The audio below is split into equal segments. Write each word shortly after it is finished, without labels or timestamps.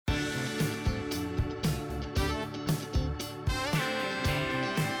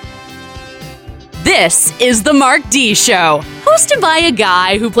This is the Mark D Show, hosted by a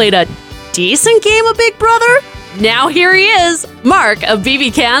guy who played a decent game of Big Brother. Now here he is, Mark of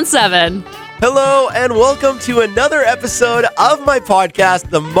BBCAN 7. Hello and welcome to another episode of my podcast,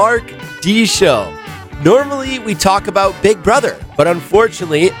 The Mark D Show. Normally we talk about Big Brother, but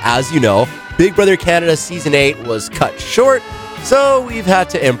unfortunately, as you know, Big Brother Canada Season 8 was cut short, so we've had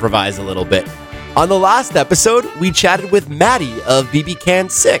to improvise a little bit. On the last episode, we chatted with Maddie of BBCAN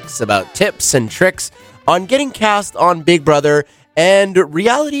 6 about tips and tricks on getting cast on Big Brother and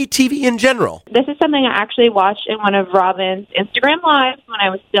reality TV in general. This is something I actually watched in one of Robin's Instagram Lives when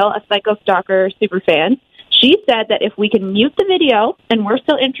I was still a Psycho Stalker superfan. She said that if we can mute the video and we're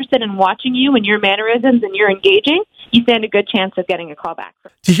still interested in watching you and your mannerisms and you're engaging, you stand a good chance of getting a call back.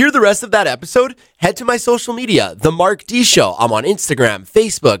 To hear the rest of that episode, head to my social media, The Mark D Show. I'm on Instagram,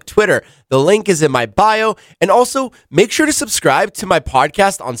 Facebook, Twitter. The link is in my bio. And also, make sure to subscribe to my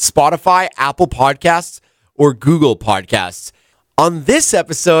podcast on Spotify, Apple Podcasts, or Google Podcasts. On this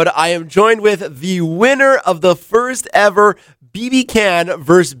episode, I am joined with the winner of the first ever BBCAN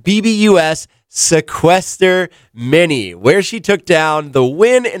versus BBUS Sequester Mini, where she took down the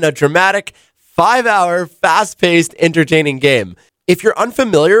win in a dramatic 5-hour, fast-paced, entertaining game. If you're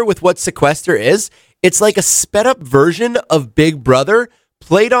unfamiliar with what Sequester is, it's like a sped-up version of Big Brother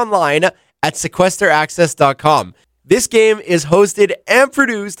played online at SequesterAccess.com. This game is hosted and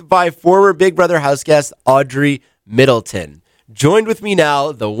produced by former Big Brother houseguest Audrey Middleton. Joined with me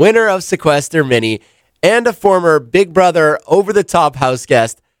now, the winner of Sequester Mini and a former Big Brother over-the-top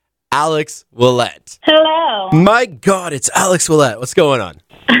houseguest, Alex Willett. Hello. My God, it's Alex Willett. What's going on?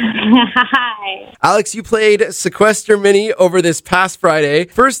 Hi. Alex, you played Sequester Mini over this past Friday.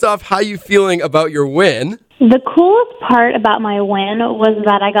 First off, how you feeling about your win? The coolest part about my win was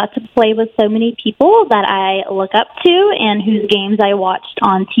that I got to play with so many people that I look up to and whose games I watched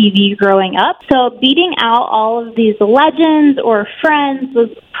on TV growing up. So beating out all of these legends or friends was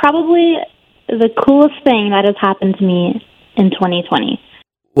probably the coolest thing that has happened to me in 2020.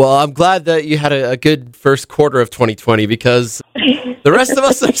 Well, I'm glad that you had a good first quarter of 2020 because the rest of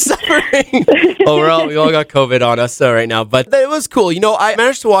us are suffering. Well, we all got COVID on us right now, but it was cool. You know, I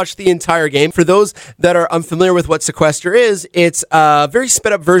managed to watch the entire game. For those that are unfamiliar with what Sequester is, it's a very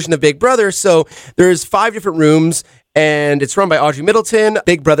sped up version of Big Brother. So there's 5 different rooms and it's run by Audrey Middleton,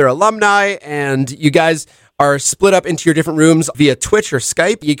 Big Brother alumni, and you guys are split up into your different rooms via Twitch or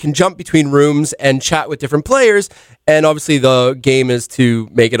Skype. You can jump between rooms and chat with different players. And obviously the game is to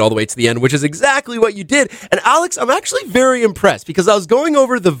make it all the way to the end, which is exactly what you did. And Alex, I'm actually very impressed because I was going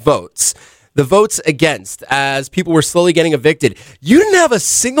over the votes against as people were slowly getting evicted. You didn't have a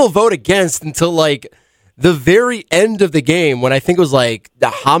single vote against until like the very end of the game when I think it was like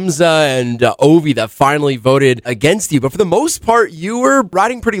the Hamza and Ovi that finally voted against you. But for the most part, you were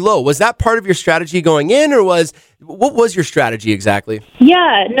riding pretty low. Was that part of your strategy going in or what was your strategy exactly?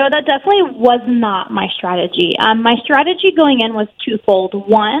 Yeah, no, that definitely was not my strategy. My strategy going in was twofold.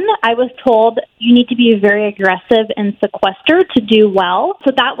 One, I was told you need to be very aggressive in Sequester to do well.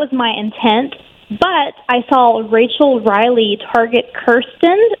 So that was my intent. But I saw Rachel Riley target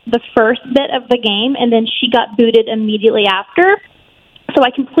Kirsten the first bit of the game, and then she got booted immediately after. So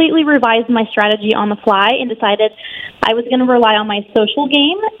I completely revised my strategy on the fly and decided I was going to rely on my social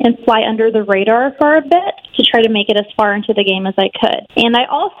game and fly under the radar for a bit to try to make it as far into the game as I could. And I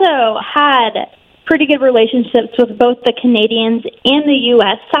also had pretty good relationships with both the Canadians and the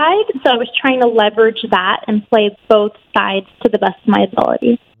U.S. side, so I was trying to leverage that and play both sides to the best of my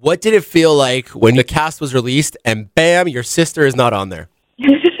ability. What did it feel like when the cast was released and bam, your sister is not on there?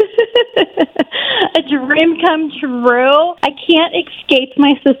 A dream come true. I can't escape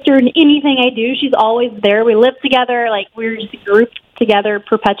my sister in anything I do. She's always there. We live together. Like, we're just grouped together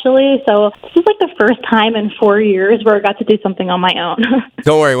perpetually. So this is like the first time in 4 years where I got to do something on my own.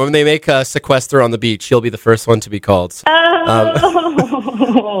 Don't worry. When they make a Sequester on the beach, you'll be the first one to be called.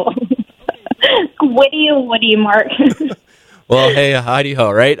 Oh. Witty, Mark. Well, hey,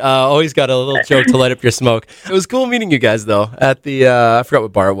 hidey-ho, right? Always got a little joke to light up your smoke. It was cool meeting you guys, though, at the, I forgot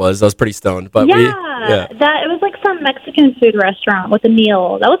what bar it was. I was pretty stoned. But it was like some Mexican food restaurant with a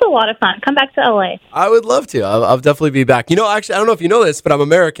meal. That was a lot of fun. Come back to LA. I would love to. I'll definitely be back. You know, actually, I don't know if you know this, but I'm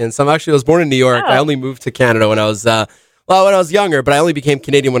American. So I was born in New York. Oh. I only moved to Canada when I was when I was younger, but I only became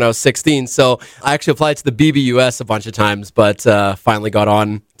Canadian when I was 16. So I actually applied to the BBUS a bunch of times, but finally got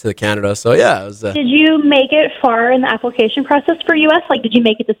on to Canada. So yeah, it was. Did you make it far in the application process for US? Like, did you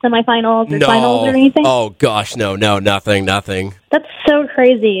make it to semifinals or finals or anything? Oh gosh, no, nothing. That's so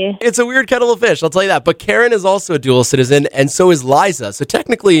crazy. It's a weird kettle of fish, I'll tell you that. But Karen is also a dual citizen, and so is Liza. So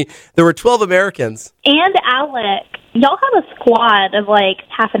technically, there were 12 Americans. And Alec. Y'all have a squad of like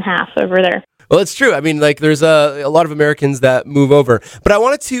half and half over there. Well, it's true. I mean, like, there's a lot of Americans that move over. But I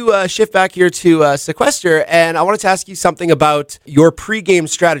wanted to shift back here to Sequester, and I wanted to ask you something about your pregame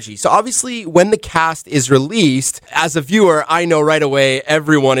strategy. So obviously, when the cast is released, as a viewer, I know right away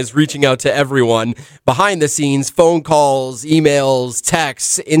everyone is reaching out to everyone behind the scenes, phone calls, emails,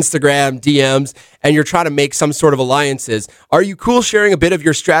 texts, Instagram, DMs, and you're trying to make some sort of alliances. Are you cool sharing a bit of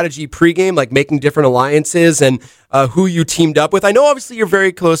your strategy pregame, like making different alliances and who you teamed up with? I know obviously you're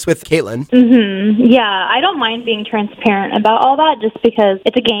very close with Caitlin. Yeah, I don't mind being transparent about all that just because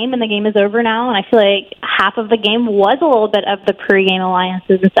it's a game and the game is over now, and I feel like half of the game was a little bit of the pregame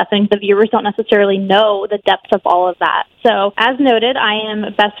alliances and stuff, and the viewers don't necessarily know the depth of all of that. So, as noted, I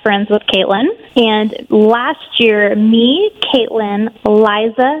am best friends with Caitlin, and last year, me, Caitlin,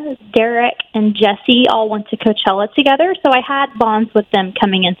 Liza, Derek, and Jesse all went to Coachella together, so I had bonds with them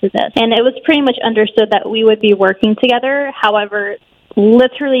coming into this, and it was pretty much understood that we would be working together. However,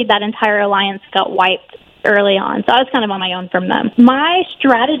 literally that entire alliance got wiped early on, so I was kind of on my own from them. My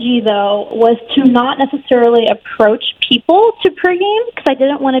strategy, though, was to not necessarily approach people to pregame because I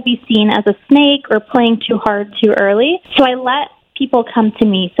didn't want to be seen as a snake or playing too hard too early, so I let people come to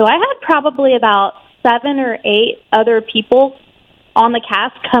me. So I had probably about 7 or 8 other people on the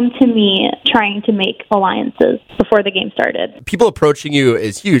cast come to me trying to make alliances before the game started. People approaching you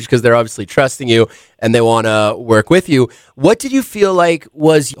is huge because they're obviously trusting you and they want to work with you. What did you feel like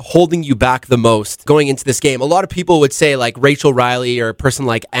was holding you back the most going into this game? A lot of people would say, like Rachel Riley or a person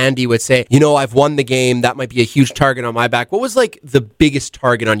like Andy would say, you know, I've won the game. That might be a huge target on my back. What was like the biggest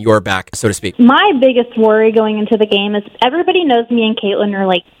target on your back, so to speak? My biggest worry going into the game is everybody knows me and Caitlin are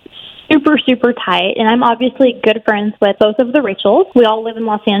like super tight, and I'm obviously good friends with both of the Rachels. We all live in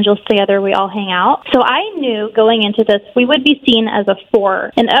Los Angeles together. We all hang out. So I knew going into this, we would be seen as a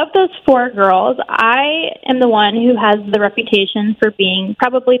 4. And of those 4 girls, I am the one who has the reputation for being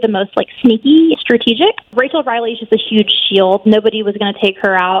probably the most like sneaky, strategic. Rachel Riley is just a huge shield. Nobody was going to take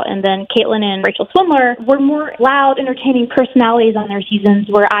her out. And then Caitlin and Rachel Swindler were more loud, entertaining personalities on their seasons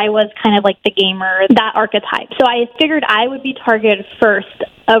where I was kind of like the gamer, that archetype. So I figured I would be targeted first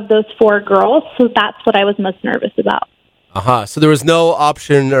of those 4 girls, so that's what I was most nervous about. So there was no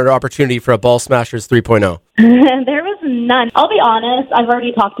option or opportunity for a Ball Smashers 3.0? There was none. I'll be honest, I've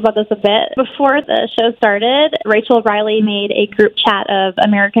already talked about this a bit. Before the show started, Rachel Riley made a group chat of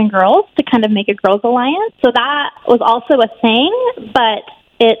American girls to kind of make a girls alliance. So that was also a thing, but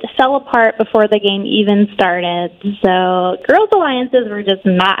it fell apart before the game even started. So girls' alliances were just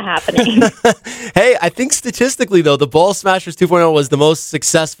not happening. Hey, I think statistically, though, the Ball Smashers 2.0 was the most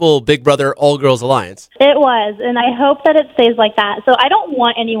successful Big Brother all-girls alliance. It was, and I hope that it stays like that. So I don't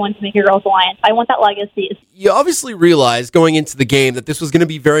want anyone to make a girls' alliance. I want that legacy. You obviously realized going into the game that this was going to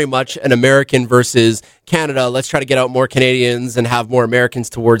be very much an American versus Canada. Let's try to get out more Canadians and have more Americans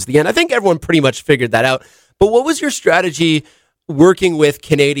towards the end. I think everyone pretty much figured that out. But what was your strategy working with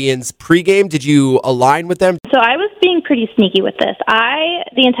Canadians pregame? Did you align with them? So I was being pretty sneaky with this. I,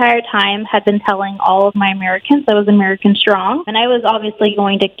 the entire time, had been telling all of my Americans I was American strong, and I was obviously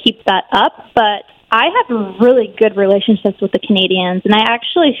going to keep that up, but I have really good relationships with the Canadians, and I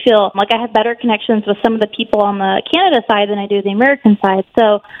actually feel like I have better connections with some of the people on the Canada side than I do the American side.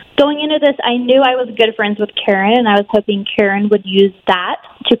 So going into this, I knew I was good friends with Karen, and I was hoping Karen would use that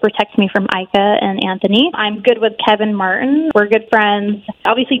to protect me from Ika and Anthony. I'm good with Kevin Martin. We're good friends.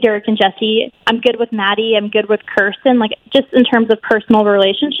 Obviously, Derek and Jesse. I'm good with Maddie. I'm good with Kirsten, like just in terms of personal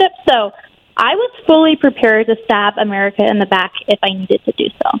relationships. So I was fully prepared to stab America in the back if I needed to do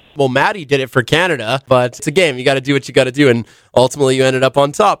so. Well, Maddie did it for Canada, but it's a game. You got to do what you got to do, and ultimately you ended up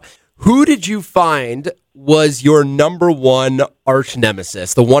on top. Who did you find was your number one arch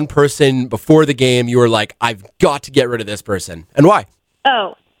nemesis? The one person before the game you were like, I've got to get rid of this person. And why?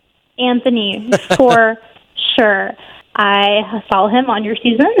 Oh, Anthony, for sure. I saw him on your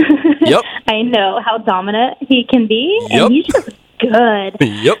season. Yep. I know how dominant he can be, Yep. and he's just good.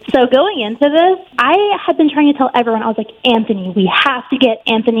 Yep. So going into this, I had been trying to tell everyone, I was like, Anthony, we have to get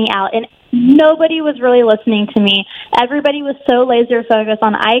Anthony out. And nobody was really listening to me. Everybody was so laser focused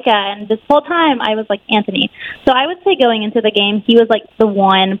on Ika, and this whole time I was like, Anthony. So I would say going into the game, he was like the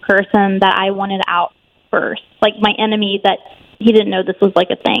one person that I wanted out first, like my enemy that he didn't know this was like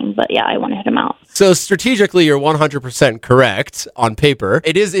a thing, but yeah, I wanted him out. So strategically, you're 100% correct on paper.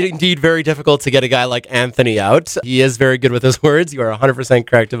 It is indeed very difficult to get a guy like Anthony out. He is very good with his words. You are 100%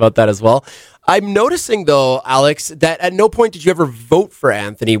 correct about that as well. I'm noticing, though, Alex, that at no point did you ever vote for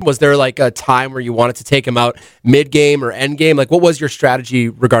Anthony. Was there like a time where you wanted to take him out mid-game or end-game? Like, what was your strategy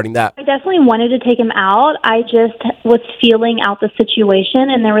regarding that? I definitely wanted to take him out. I just was feeling out the situation,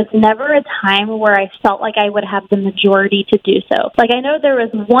 and there was never a time where I felt like I would have the majority to do so. Like, I know there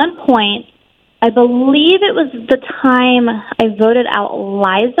was one point I believe it was the time I voted out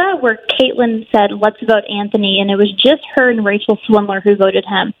Liza, where Caitlin said, let's vote Anthony, and it was just her and Rachel Swindler who voted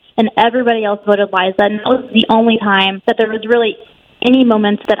him, and everybody else voted Liza, and that was the only time that there was really any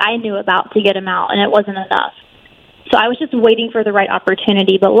moments that I knew about to get him out, and it wasn't enough. So I was just waiting for the right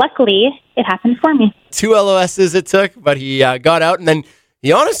opportunity, but luckily, it happened for me. 2 LOSs it took, but he got out, and then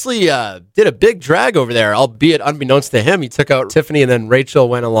he honestly did a big drag over there, albeit unbeknownst to him. He took out Tiffany, and then Rachel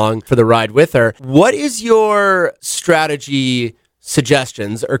went along for the ride with her. What is your strategy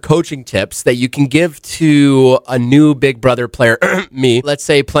suggestions or coaching tips that you can give to a new Big Brother player, me, let's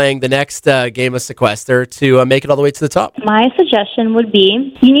say playing the next game of Sequester to make it all the way to the top? My suggestion would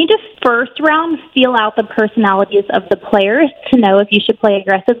be you need to first round feel out the personalities of the players to know if you should play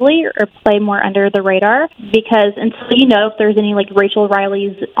aggressively or play more under the radar, because until you know if there's any like Rachel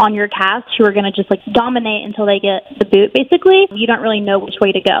Rileys on your cast who are going to just like dominate until they get the boot, basically, you don't really know which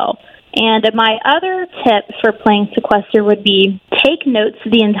way to go. And my other tip for playing Sequester would be take notes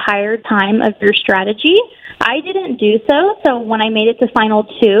the entire time of your strategy. I didn't do so when I made it to Final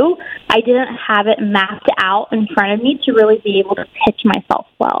 2, I didn't have it mapped out in front of me to really be able to pitch myself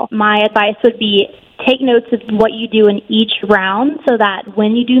well. My advice would be take notes of what you do in each round so that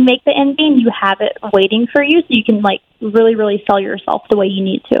when you do make the end game, you have it waiting for you so you can like really, really sell yourself the way you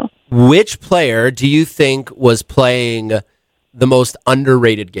need to. Which player do you think was playing the most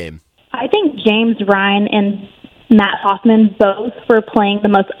underrated game? I think James Ryan and Matt Hoffman both were playing the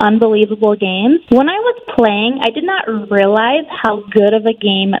most unbelievable games. When I was playing, I did not realize how good of a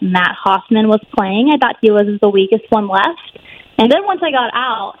game Matt Hoffman was playing. I thought he was the weakest one left. And then once I got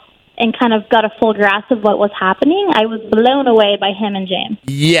out and kind of got a full grasp of what was happening, I was blown away by him and James.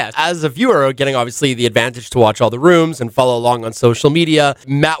 Yes. As a viewer, getting obviously the advantage to watch all the rooms and follow along on social media,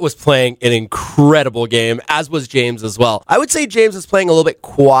 Matt was playing an incredible game, as was James as well. I would say James was playing a little bit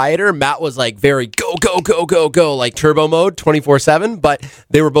quieter. Matt was like very go, go, go, go, go, like turbo mode 24/7, but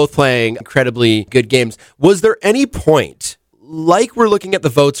they were both playing incredibly good games. Was there any point, like we're looking at the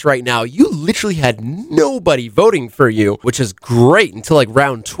votes right now, you literally had nobody voting for you, which is great, until like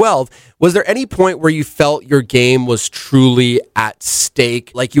round 12. Was there any point where you felt your game was truly at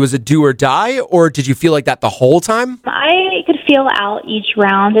stake, like you was a do or die, or did you feel like that the whole time? I could feel out each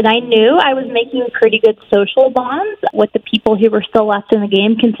round, and I knew I was making pretty good social bonds with the people who were still left in the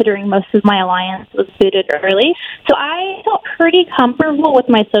game, considering most of my alliance was booted early. So I felt pretty comfortable with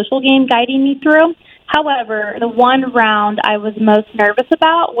my social game guiding me through. However, the one round I was most nervous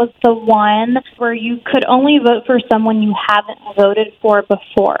about was the one where you could only vote for someone you haven't voted for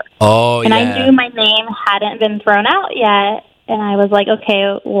before. Oh, and yeah. I knew my name hadn't been thrown out yet. And I was like,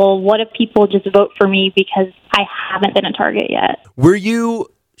 okay, well, what if people just vote for me because I haven't been a target yet? Were you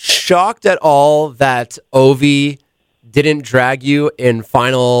shocked at all that Ovi didn't drag you in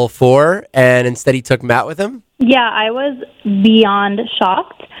Final 4 and instead he took Matt with him? Yeah, I was beyond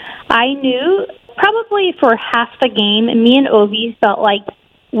shocked. I knew probably for half the game, me and Ovi felt like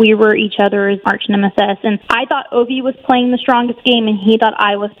we were each other's arch nemesis. And I thought Ovi was playing the strongest game, and he thought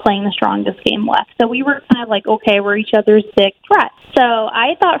I was playing the strongest game left. So we were kind of like, okay, we're each other's big threat. So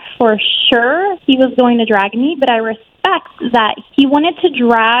I thought for sure he was going to drag me, but I respect that he wanted to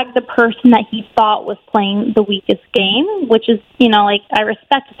drag the person that he thought was playing the weakest game, which is, like, I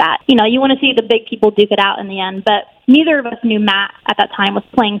respect that. You want to see the big people duke it out in the end, but neither of us knew Matt at that time was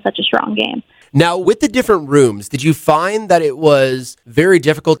playing such a strong game. Now, with the different rooms, did you find that it was very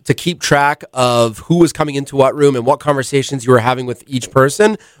difficult to keep track of who was coming into what room and what conversations you were having with each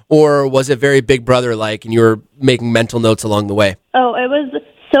person? Or was it very Big Brother-like and you were making mental notes along the way? Oh, it was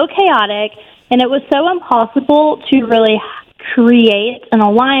so chaotic, and it was so impossible to really create an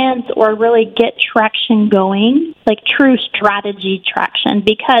alliance or really get traction going, like true strategy traction,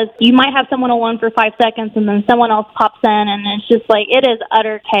 because you might have someone alone for 5 seconds and then someone else pops in, and it's just like, it is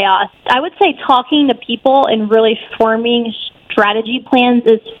utter chaos. I would say talking to people and really forming strategy plans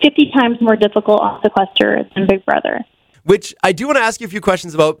is 50 times more difficult on Sequester than Big Brother. Which I do want to ask you a few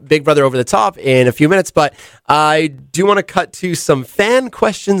questions about Big Brother Over the Top in a few minutes, but I do want to cut to some fan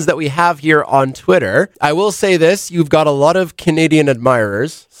questions that we have here on Twitter. I will say this, you've got a lot of Canadian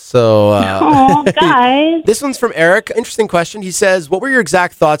admirers, so... Oh, guys. This one's from Eric. Interesting question. He says, what were your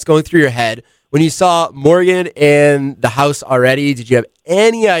exact thoughts going through your head when you saw Morgan in the house already? Did you have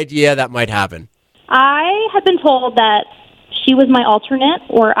any idea that might happen? I had been told that she was my alternate,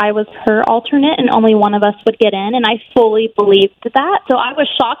 or I was her alternate, and only one of us would get in, and I fully believed that. So I was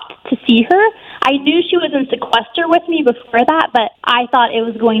shocked to see her. I knew she was in Sequester with me before that, but I thought it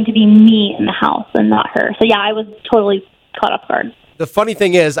was going to be me in the house and not her. So yeah, I was totally caught off guard. The funny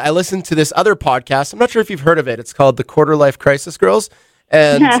thing is, I listened to this other podcast. I'm not sure if you've heard of it. It's called The Quarter Life Crisis Girls.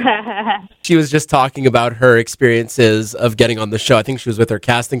 And she was just talking about her experiences of getting on the show. I think she was with her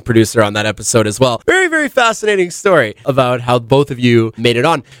casting producer on that episode as well. Very, very fascinating story about how both of you made it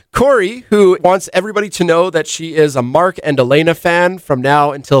on. Corey, who wants everybody to know that she is a Mark and Elena fan from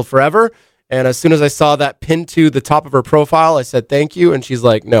now until forever. And as soon as I saw that pinned to the top of her profile, I said, thank you. And she's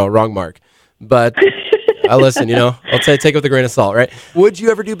like, no, wrong Mark. But I listen, I'll take it with a grain of salt, right? Would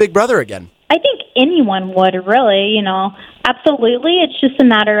you ever do Big Brother again? I think anyone would, really, Absolutely. It's just a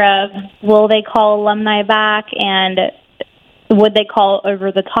matter of, will they call alumni back, and would they call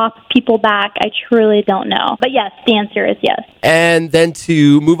over-the-top people back? I truly don't know. But yes, the answer is yes. And then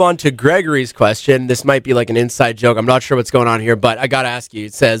to move on to Gregory's question, this might be like an inside joke. I'm not sure what's going on here, but I got to ask you.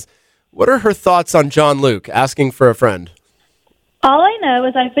 It says, what are her thoughts on John Luke asking for a friend? All I know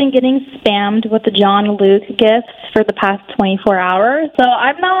is I've been getting spammed with the John Luke gifts for the past 24 hours, so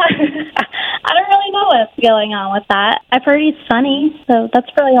I don't really know what's going on with that. I've heard he's funny, so that's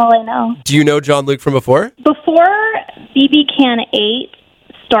really all I know. Do you know John Luke from before? Before BBCAN 8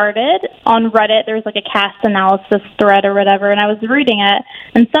 started, on Reddit, there was like a cast analysis thread or whatever, and I was reading it,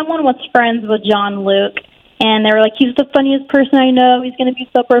 and someone was friends with John Luke, and they were like, he's the funniest person I know. He's going to be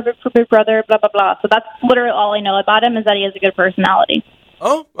so perfect for Big Brother, blah, blah, blah. So that's literally all I know about him, is that he has a good personality.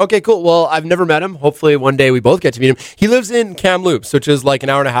 Oh, okay, cool. Well, I've never met him. Hopefully one day we both get to meet him. He lives in Kamloops, which is like an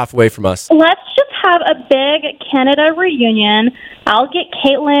hour and a half away from us. Let's just have a big Canada reunion. I'll get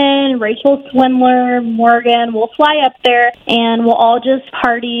Caitlin, Rachel Swindler, Morgan. We'll fly up there, and we'll all just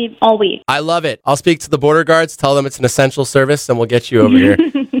party all week. I love it. I'll speak to the border guards, tell them it's an essential service, and we'll get you over here.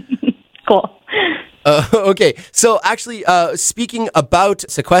 Cool. Okay, so actually, speaking about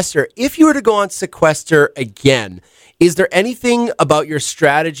Sequester, if you were to go on Sequester again, is there anything about your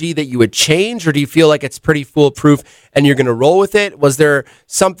strategy that you would change, or do you feel like it's pretty foolproof and you're going to roll with it? Was there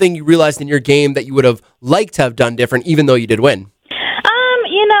something you realized in your game that you would have liked to have done different, even though you did win?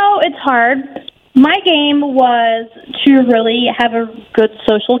 It's hard. My game was to really have a good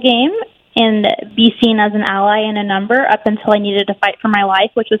social game and be seen as an ally and a number up until I needed to fight for my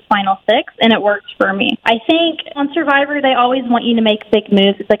life, which was Final Six, and it worked for me. I think on Survivor, they always want you to make big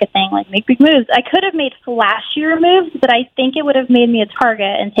moves. It's like a thing, like, make big moves. I could have made flashier moves, but I think it would have made me a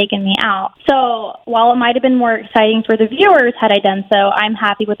target and taken me out. So while it might have been more exciting for the viewers had I done so, I'm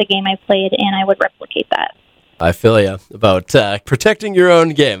happy with the game I played, and I would replicate that. I feel you about protecting your own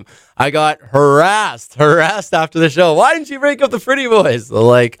game. I got harassed after the show. Why didn't you break up the Pretty Boys?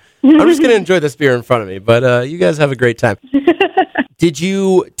 Like, I'm just going to enjoy this beer in front of me, but you guys have a great time. Did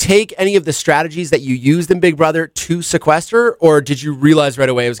you take any of the strategies that you used in Big Brother to Sequester, or did you realize right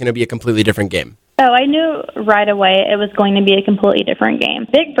away it was going to be a completely different game? Oh, I knew right away it was going to be a completely different game.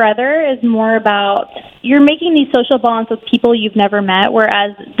 Big Brother is more about you're making these social bonds with people you've never met,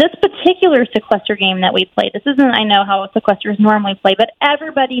 whereas this particular Sequester game that we played, this isn't, I know how Sequesters normally play, but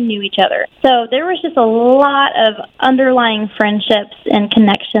everybody knew each other. So there was just a lot of underlying friendships and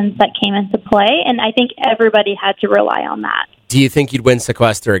connections that came into play, and I think everybody had to rely on that. Do you think you'd win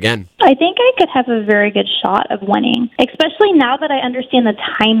Sequester again? I think I could have a very good shot of winning, especially now that I understand the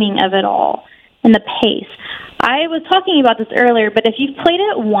timing of it all and the pace. I was talking about this earlier, but if you've played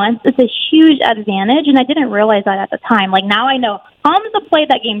it once, it's a huge advantage, and I didn't realize that at the time. Like, now I know Hamza played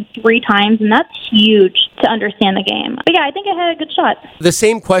that game 3 times, and that's huge to understand the game. But yeah, I think I had a good shot. The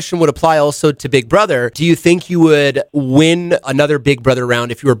same question would apply also to Big Brother. Do you think you would win another Big Brother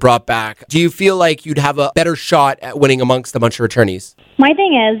round if you were brought back? Do you feel like you'd have a better shot at winning amongst a bunch of returnees? My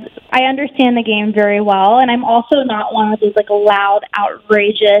thing is, I understand the game very well, and I'm also not one of those like loud,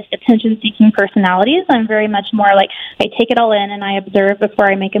 outrageous, attention-seeking personalities. I'm very much more like I take it all in and I observe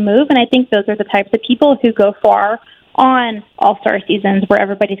before I make a move, and I think those are the types of people who go far on All-Star seasons where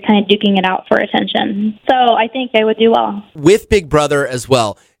everybody's kind of duking it out for attention. So I think I would do well. With Big Brother as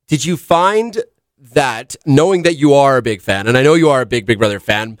well, did you find that, knowing that you are a big fan, and I know you are a big Big Brother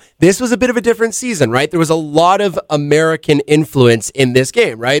fan, this was a bit of a different season, right? There was a lot of American influence in this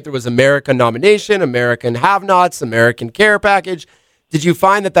game, right? There was American nomination, American have-nots, American care package. Did you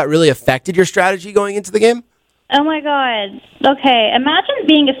find that really affected your strategy going into the game? Oh my God. Okay, imagine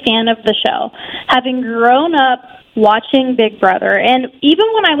being a fan of the show, having grown up watching Big Brother, and even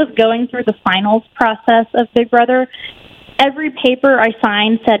when I was going through the finals process of Big Brother, every paper I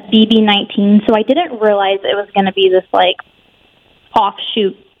signed said BB19, so I didn't realize it was going to be this, like,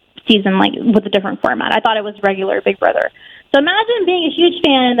 offshoot season, like, with a different format. I thought it was regular Big Brother. So imagine being a huge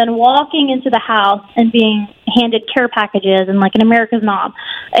fan and then walking into the house and being handed care packages and, like, an America's Mom.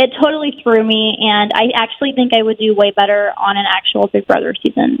 It totally threw me, and I actually think I would do way better on an actual Big Brother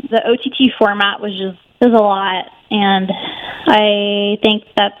season. The OTT format was a lot, and I think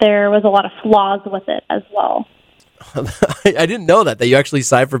that there was a lot of flaws with it as well. I didn't know that you actually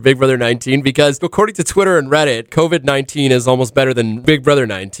signed for Big Brother 19 because according to Twitter and Reddit, COVID-19 is almost better than Big Brother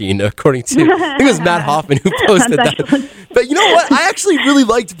 19, according to, I think it was Matt Hoffman who posted that. But you know what? I actually really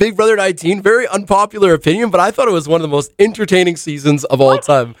liked Big Brother 19. Very unpopular opinion, but I thought it was one of the most entertaining seasons of all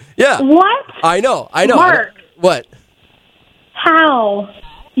time. Yeah. What? I know. Mark. What? How?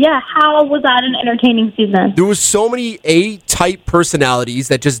 Yeah, how was that an entertaining season? There was so many A-type personalities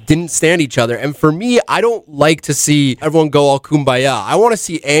that just didn't stand each other. And for me, I don't like to see everyone go all kumbaya. I want to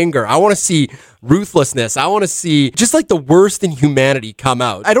see anger. I want to see ruthlessness. I want to see just like the worst in humanity come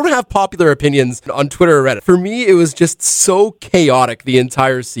out. I don't have popular opinions on Twitter or Reddit. For me, it was just so chaotic the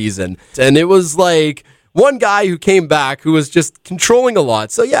entire season. And it was like one guy who came back who was just controlling a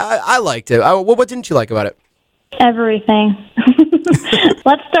lot. So yeah, I liked it. What didn't you like about it? Everything.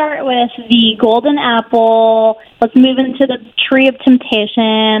 Let's start with the golden apple. Let's move into the tree of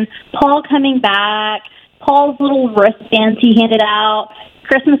temptation. Paul coming back. Paul's little wristbands he handed out.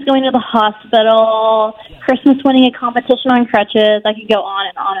 Christmas going to the hospital. Christmas winning a competition on crutches. I could go on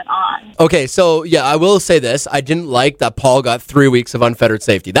and on and on. Okay, so yeah, I will say this. I didn't like that Paul got 3 weeks of unfettered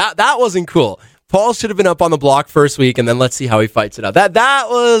safety. That wasn't cool. Paul should have been up on the block first week, and then let's see how he fights it out. That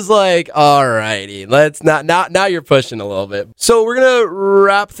was like, all righty, let's not. Now you're pushing a little bit. So we're gonna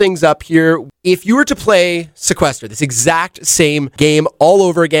wrap things up here. If you were to play Sequester, this exact same game all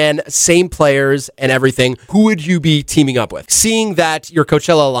over again, same players and everything, who would you be teaming up with? Seeing that your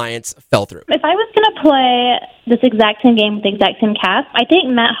Coachella Alliance fell through. If I was gonna play this exact same game with the exact same cast, I think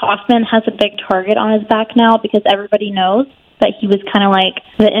Matt Hoffman has a big target on his back now because everybody knows that he was kind of like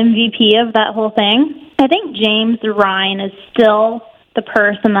the MVP of that whole thing. I think James Ryan is still the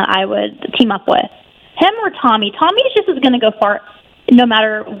person that I would team up with. Him or Tommy. Tommy is just going to go far no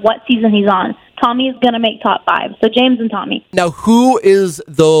matter what season he's on. Tommy is going to make top 5. So James and Tommy. Now, who is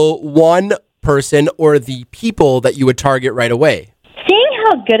the one person or the people that you would target right away? Seeing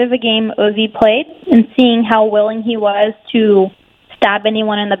how good of a game Ovi played and seeing how willing he was to stab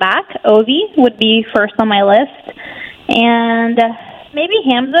anyone in the back, Ovi would be first on my list. And maybe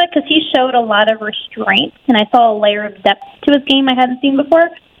Hamza, because he showed a lot of restraint, and I saw a layer of depth to his game I hadn't seen before,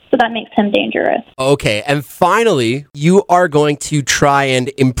 so that makes him dangerous. Okay, and finally, you are going to try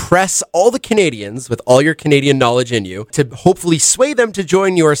and impress all the Canadians with all your Canadian knowledge in you to hopefully sway them to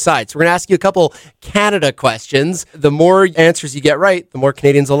join your side. So we're going to ask you a couple Canada questions. The more answers you get right, the more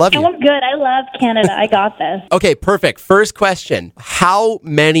Canadians will love you. Oh, I'm good. I love Canada. I got this. Okay, perfect. First question. How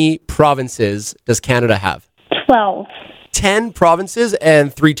many provinces does Canada have? 12. 10 provinces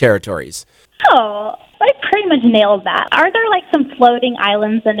and 3 territories. Oh, I pretty much nailed that. Are there like some floating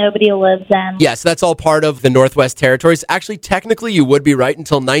islands that nobody lives in? Yes, that's all part of the Northwest Territories. Actually, technically, you would be right.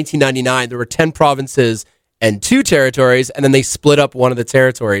 Until 1999, there were 10 provinces and 2 territories, and then they split up one of the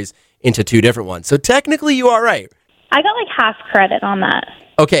territories into 2 different ones. So technically, you are right. I got like half credit on that.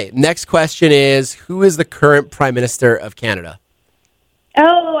 Okay, next question is, who is the current Prime Minister of Canada?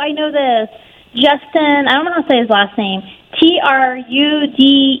 Oh, I know this. Justin, I don't know how to say his last name. Trudeau.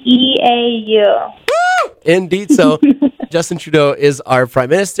 Indeed so. Justin Trudeau is our Prime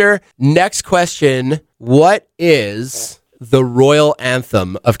Minister. Next question. What is the royal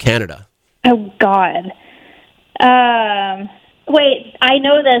anthem of Canada? Oh, God. Wait, I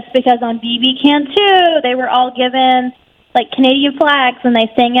know this because on BBCAN too, they were all given like Canadian flags and they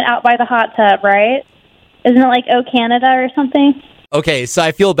sang it out by the hot tub, right? Isn't it like "Oh Canada" or something? Okay, so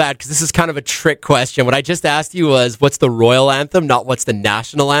I feel bad because this is kind of a trick question. What I just asked you was, what's the royal anthem, not what's the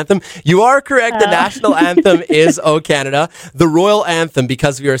national anthem? You are correct. The national anthem is "O Canada." The royal anthem,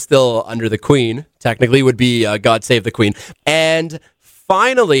 because we are still under the Queen, technically would be "God Save the Queen." And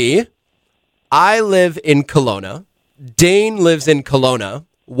finally, I live in Kelowna. Dane lives in Kelowna.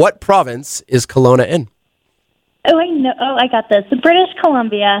 What province is Kelowna in? Oh, I know. Oh, I got this. British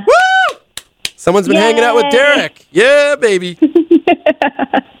Columbia. Woo! Someone's been hanging out with Derek. Yeah, baby.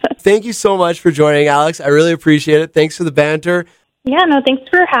 Thank you so much for joining, Alex. I really appreciate it. Thanks for the banter. Yeah, no, thanks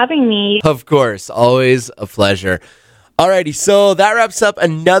for having me. Of course. Always a pleasure. Alrighty, so that wraps up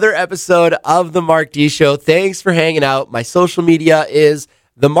another episode of The Mark D Show. Thanks for hanging out. My social media is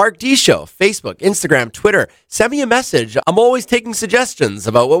The Mark D Show. Facebook, Instagram, Twitter. Send me a message. I'm always taking suggestions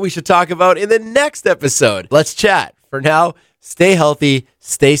about what we should talk about in the next episode. Let's chat. For now, stay healthy,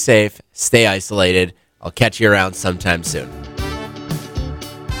 stay safe, stay isolated. I'll catch you around sometime soon.